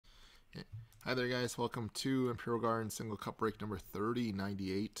Okay. Hi there guys, welcome to Imperial Garden single cup break number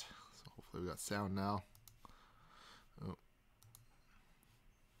 3098. So hopefully we got sound now. Oh.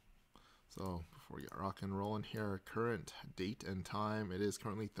 So before we get rock and rolling here, current date and time, it is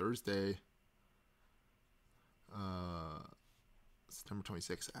currently Thursday, September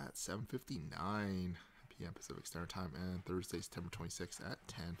 26th at 7:59 p.m. Pacific Standard Time, and Thursday, September 26th at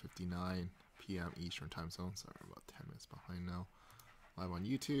 10:59 p.m. Eastern Time Zone. Sorry, I'm about 10 minutes behind now. Live on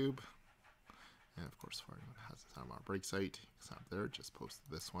YouTube. And of course, for anyone who hasn't signed up on our break site, you can sign up there. Just posted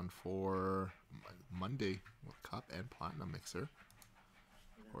this one for Monday with Cup and Platinum Mixer.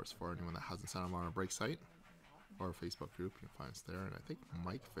 Of course, for anyone that hasn't signed up on our break site or our Facebook group, you can find us there. And I think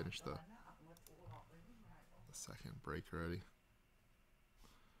Mike finished the second break already.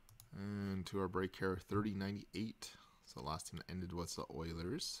 And to our break here, 3098. So the last team that ended was the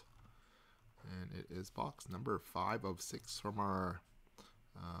Oilers. And it is box number 5 of 6 from our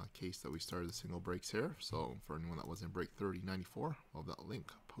case that we started the single breaks here. So for anyone that was in break 3094, we'll have that link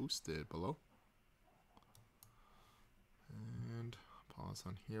posted below. And pause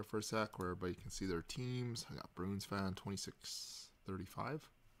on here for a sec where everybody can see their teams. I got Bruins fan 2635.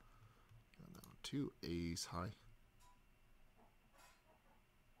 Got down to A's high.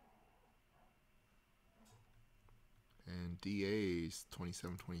 And DA's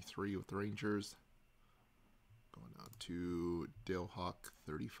 2723 with the Rangers. Going down to Dalehawk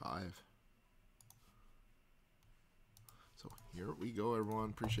 35. So here we go, everyone.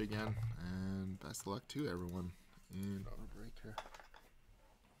 Appreciate it again, and best of luck to everyone in our break here.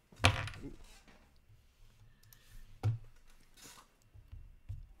 Ooh.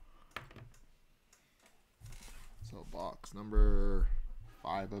 So box number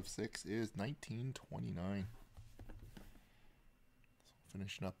 5 of 6 is 1929. So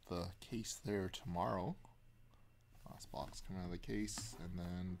finishing up the case there tomorrow. Last box coming out of the case, and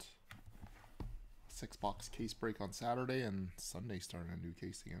then 6-box case break on Saturday, and Sunday starting a new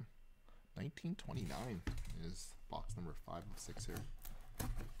case again. 1929 is box number 5 of 6 here.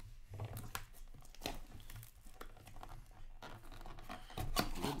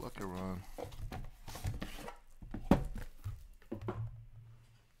 Good luck, everyone.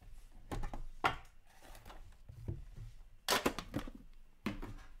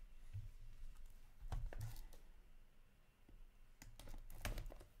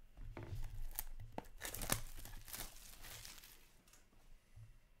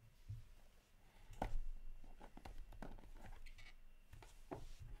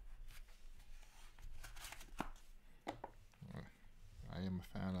 I am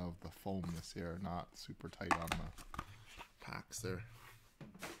a fan of the foam this year, not super tight on the packs there.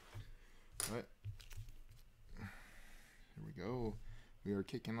 Alright, here we go. We are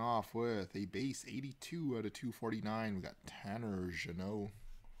kicking off with a base 82 out of 249. We got Tanner Jeannot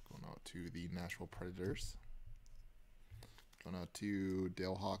going out to the Nashville Predators. Going out to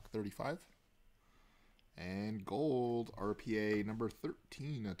Dalehawk 35. And gold RPA number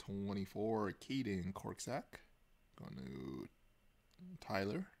 13 of 24, Caden Korczak. Going to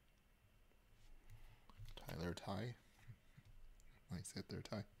Tyler Ty. Nice hit there,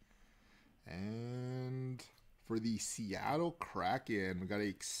 Ty. And for the Seattle Kraken, we got an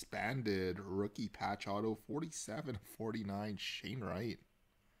expanded rookie patch auto 47/49 Shane Wright.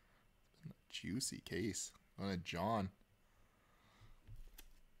 Juicy case on a John.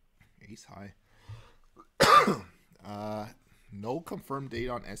 Ace high. No confirmed date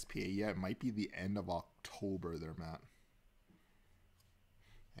on SPA yet. It might be the end of October there, Matt.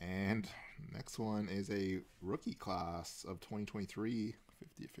 And next one is a rookie class of 2023,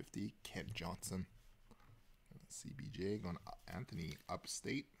 50/50, Kent Johnson. CBJ going to Anthony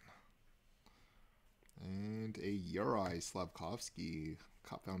Upstate. And a Uri Slavkovsky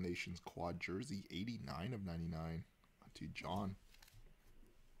Cup Foundations quad jersey, 89 of 99 to John.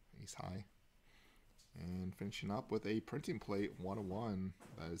 Ace high. And finishing up with a printing plate 101.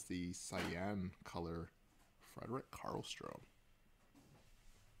 That is the cyan color, Frederick Karlstrom.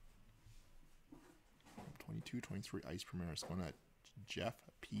 22-23 Ice Premier's going to Jeff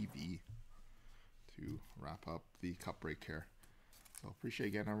PV to wrap up the cup break here. So appreciate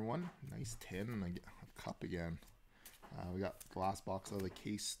again, everyone. Nice 10 of cup again. We got the last box of the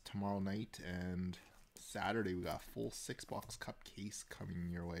case tomorrow night, and Saturday we got a full 6-box cup case coming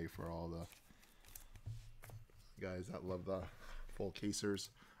your way for all the guys that love the full casers.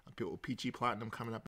 Peachy Platinum coming up